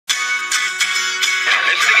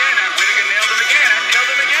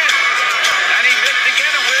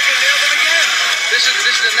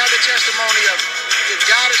another testimony of if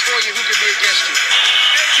God is for you, who can be against you?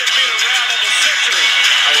 This has been a round of the century.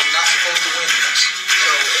 I was not supposed to win this. So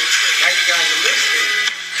now you guys are listening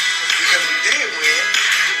because we did win,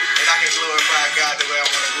 and I can glorify God the way I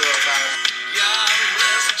want to glorify Him. God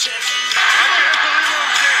bless the champions. I can't believe what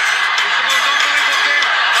I'm saying. It's the most unbelievable thing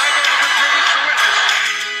I've ever been privileged to witness.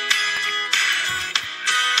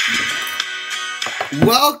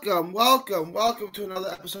 Welcome to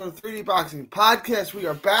another episode of 3D Boxing Podcast. We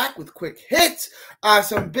are back with quick hits.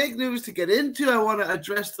 Some big news to get into. I want to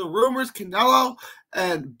address the rumors, Canelo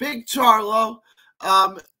and Big Charlo.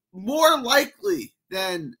 More likely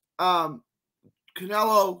than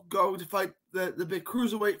Canelo going to fight the big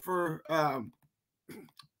cruiserweight for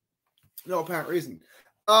no apparent reason.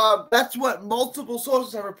 That's what multiple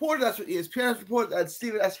sources have reported. That's what ESPN has reported. And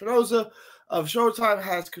Steven Espinoza of Showtime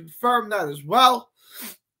has confirmed that as well.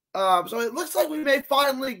 So it looks like we may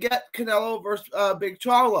finally get Canelo versus Big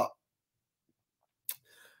Charlo,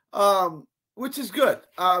 which is good.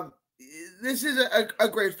 This is a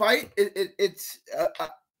great fight. It's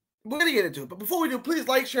we're going to get into it. But before we do, please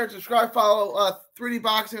like, share, and subscribe. Follow 3D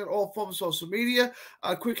Boxing on all forms of social media.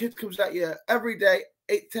 Quick Hits comes at you every day,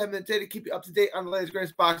 8 to 10 minutes a day to keep you up to date on the latest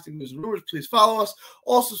greatest boxing news and rumors. Please follow us.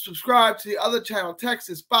 Also, subscribe to the other channel,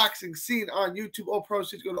 Texas Boxing Scene on YouTube. All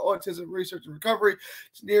proceeds go to autism research and recovery.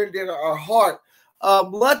 It's near and dear to our heart.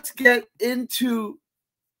 Let's get into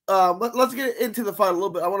the fight a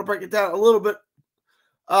little bit. I want to break it down a little bit.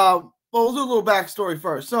 Well, we'll do a little backstory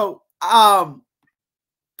first. So, Charlo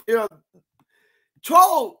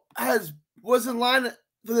was in line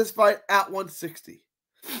for this fight at 160.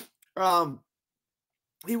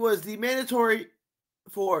 He was the mandatory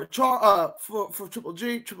for Triple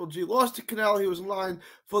G. Triple G lost to Canelo. He was in line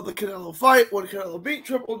for the Canelo fight when Canelo beat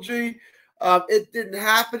Triple G. It didn't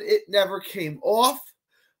happen. It never came off.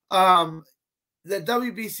 The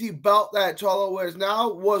WBC belt that Charlo wears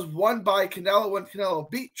now was won by Canelo when Canelo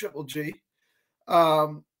beat Triple G.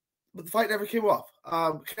 But the fight never came off.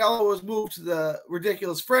 Canelo was moved to the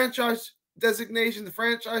ridiculous franchise designation, the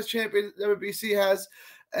franchise champion the WBC has,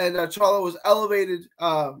 and Charlo was elevated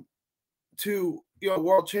to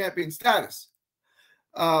world champion status.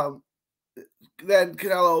 Then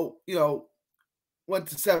Canelo, went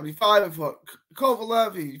to 75 and fought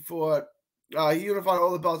Kovalev. He unified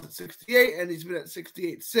all the belts at 68, and he's been at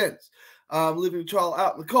 68 since, leaving Charlo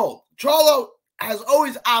out in the cold. Charlo has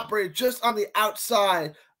always operated just on the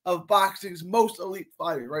outside of boxing's most elite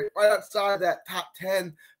fighters, right outside that top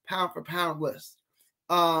 10 pound for pound list.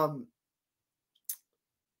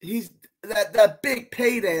 He's that big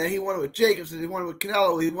payday that he wanted with Jacobson, he wanted with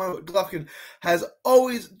Canelo, he wanted with Golovkin, has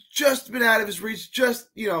always just been out of his reach, just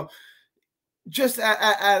out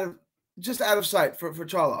of sight for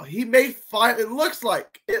Charlo. He may find it looks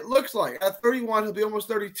like at 31, he'll be almost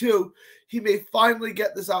 32. He may finally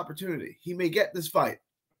get this opportunity. He may get this fight.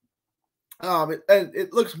 And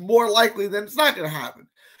it looks more likely than it's not going to happen.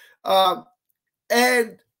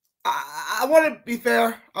 And I want to be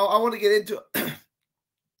fair. I want to get into it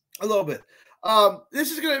a little bit.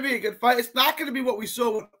 This is going to be a good fight. It's not going to be what we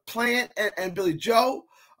saw with Plant and Billy Joe,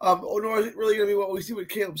 nor is it really going to be what we see with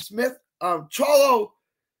Caleb Smith. Charlo,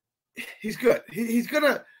 he's good. He's going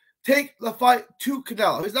to take the fight to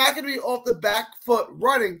Canelo. He's not going to be off the back foot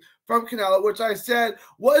running from Canelo, which I said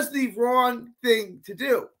was the wrong thing to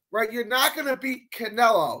do. Right, you're not going to beat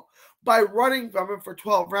Canelo by running from him for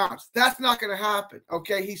 12 rounds. That's not going to happen,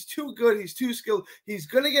 okay? He's too good. He's too skilled. He's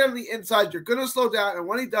going to get on the inside. You're going to slow down, and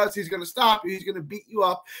when he does, he's going to stop you. He's going to beat you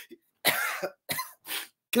up.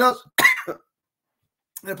 Canelo's going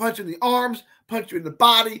to punch you in the arms, punch you in the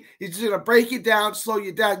body. He's just going to break you down, slow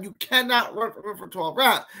you down. You cannot run from him for 12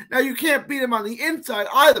 rounds. Now, you can't beat him on the inside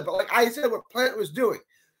either, but like I said, what Plant was doing.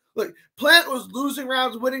 Look, Plant was losing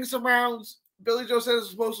rounds, winning some rounds. Billy Joe said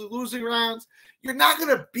it's mostly losing rounds. You're not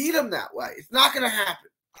going to beat him that way. It's not going to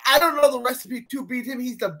happen. I don't know the recipe to beat him.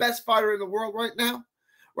 He's the best fighter in the world right now,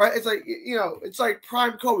 right? It's like, it's like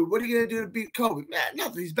prime Kobe. What are you going to do to beat Kobe? Man,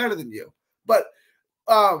 nothing. He's better than you. But,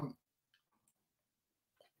 how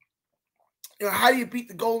do you beat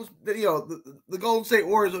the Golden State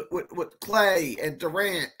Warriors with Clay and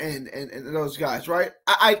Durant and those guys, right?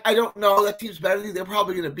 I don't know. That team's better than you. They're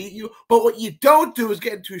probably going to beat you. But what you don't do is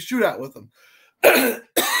get into a shootout with them.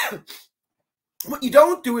 What you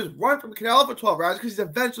don't do is run from Canelo for 12 rounds because he's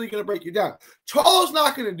eventually going to break you down. Charlo's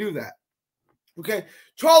not going to do that. Okay?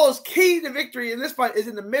 Charlo's key to victory in this fight is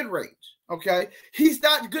in the mid-range. Okay? He's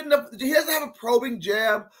not good enough. He doesn't have a probing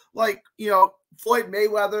jab like, Floyd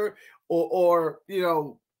Mayweather or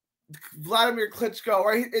Vladimir Klitschko,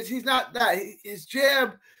 right? He's not that. His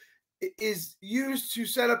jab is used to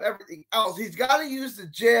set up everything else. He's got to use the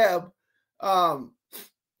jab,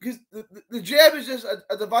 because the jab is just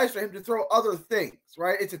a device for him to throw other things,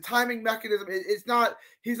 right? It's a timing mechanism. It's not.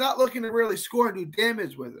 He's not looking to really score and do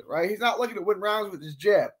damage with it, right? He's not looking to win rounds with his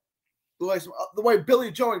jab, the way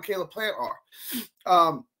Billy Joe and Caleb Plant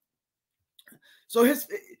are. So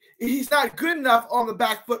he's not good enough on the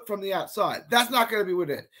back foot from the outside. That's not going to be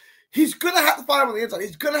within. He's going to have to fight him on the inside.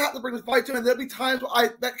 He's going to have to bring the fight to him. And there'll be times where I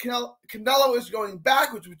bet Canelo is going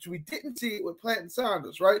backwards, which we didn't see with Plant and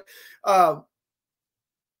Saunders, right? Charlo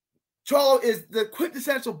is the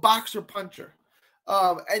quintessential boxer puncher.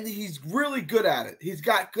 And he's really good at it. He's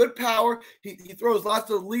got good power. He throws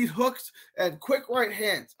lots of lead hooks and quick right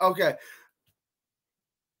hands. Okay.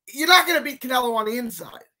 You're not going to beat Canelo on the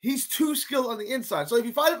inside. He's too skilled on the inside. So if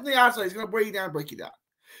you fight him from the outside, he's going to break you down.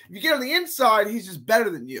 If you get on the inside, he's just better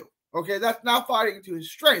than you. Okay, that's not fighting to his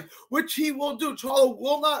strength, which he will do. Charlo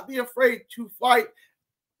will not be afraid to fight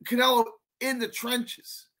Canelo in the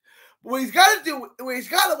trenches. But what he's got to do, what he's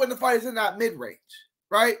got to win the fight is in that mid-range,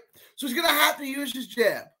 right? So he's going to have to use his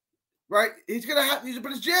jab, right? He's going to have to use it,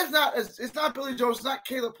 but his jab's not, it's not Billy Joe, it's not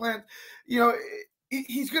Caleb Plant. You know,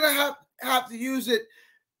 he's going to have to use it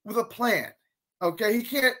with a plan. Okay, he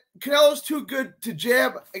can't. Canelo's too good to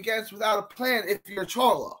jab against without a plan if you're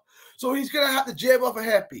Charlo. So he's gonna have to jab off a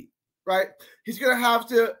half beat, right? He's gonna have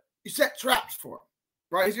to set traps for him,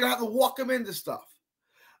 right? He's gonna have to walk him into stuff,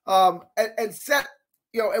 and set,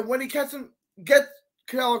 you know. And when he gets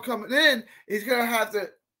Canelo coming in, he's gonna have to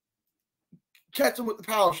catch him with the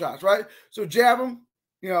power shots, right? So jab him,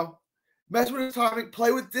 you know, mess with his timing,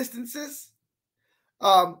 play with distances,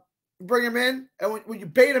 bring him in, and when you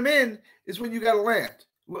bait him in is when you got to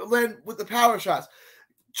land with the power shots.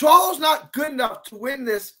 Charlo's not good enough to win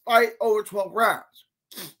this fight over 12 rounds.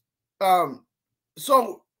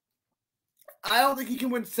 So I don't think he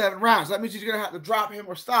can win 7 rounds. That means he's going to have to drop him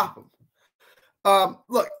or stop him.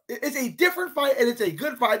 Look, it's a different fight, and it's a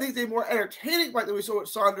good fight. I think it's a more entertaining fight than we saw with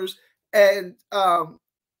Saunders and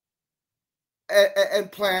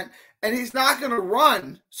Plant. And he's not going to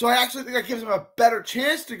run, so I actually think that gives him a better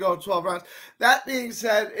chance to go 12 rounds. That being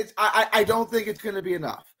said, I don't think it's going to be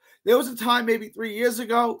enough. There was a time maybe 3 years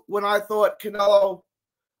ago when I thought Charlo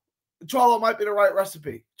might be the right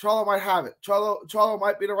recipe. Charlo might have it. Charlo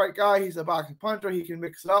might be the right guy. He's a boxing puncher. He can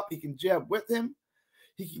mix it up. He can jab with him.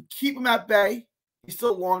 He can keep him at bay. He's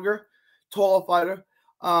still longer, taller fighter.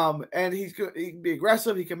 And he can be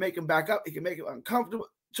aggressive. He can make him back up. He can make him uncomfortable.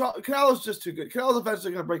 Canelo's just too good. Canelo's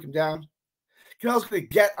eventually going to break him down. Canelo's going to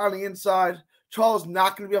get on the inside. Charlo's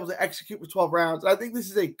not going to be able to execute with 12 rounds. I think this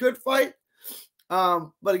is a good fight. But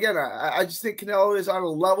again, I just think Canelo is on a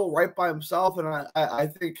level right by himself. And I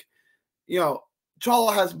think, you know,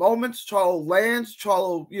 Charlo has moments. Charlo lands.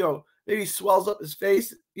 Charlo, you know, maybe swells up his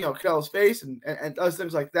face, you know, Canelo's face and does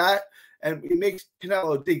things like that. And he makes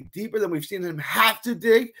Canelo dig deeper than we've seen him have to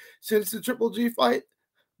dig since the Triple G fight.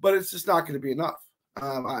 But it's just not going to be enough.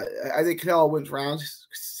 I think Canelo wins rounds.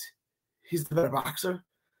 He's the better boxer,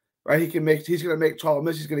 right? He's going to make Charlo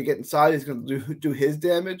miss. He's going to get inside. He's going to do his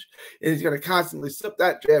damage, and he's going to constantly slip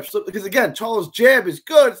that jab. Because again, Charlo's jab is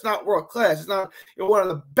good. It's not world class. It's not, you know, one of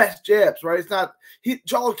the best jabs, right? It's not.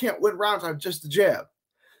 Charlo can't win rounds on just the jab.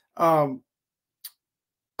 I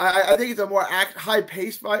think it's a more high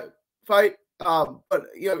pace fight. But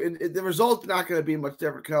you know, the result's not going to be much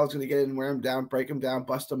different. Canelo's going to get in, wear him down, break him down,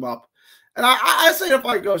 bust him up. And I say the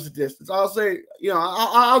fight goes the distance. I'll say, you know,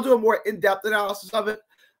 I'll do a more in-depth analysis of it.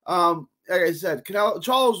 Like I said,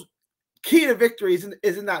 Charlo's key to victory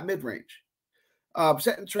is in that mid-range.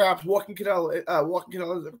 Setting traps, walking Canelo.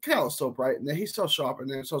 Canelo's so bright, and he's so sharp,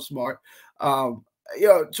 and so smart. You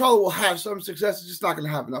know, Charlo will have some success. It's just not going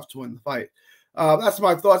to have enough to win the fight. That's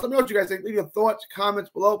my thoughts. Let me know what you guys think. Leave your thoughts, comments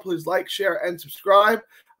below. Please like, share, and subscribe.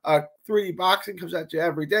 3D Boxing comes at you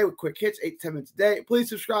every day with quick hits, 8 to 10 minutes a day. Please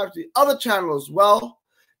subscribe to the other channel as well,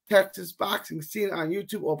 Texas Boxing Scene on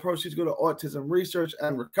YouTube. All proceeds go to autism research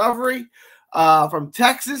and recovery. From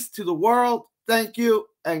Texas to the world, thank you,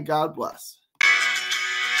 and God bless.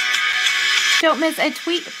 Don't miss a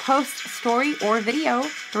tweet, post, story, or video.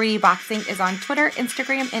 3D Boxing is on Twitter,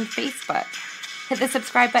 Instagram, and Facebook. Hit the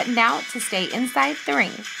subscribe button now to stay inside the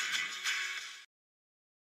ring.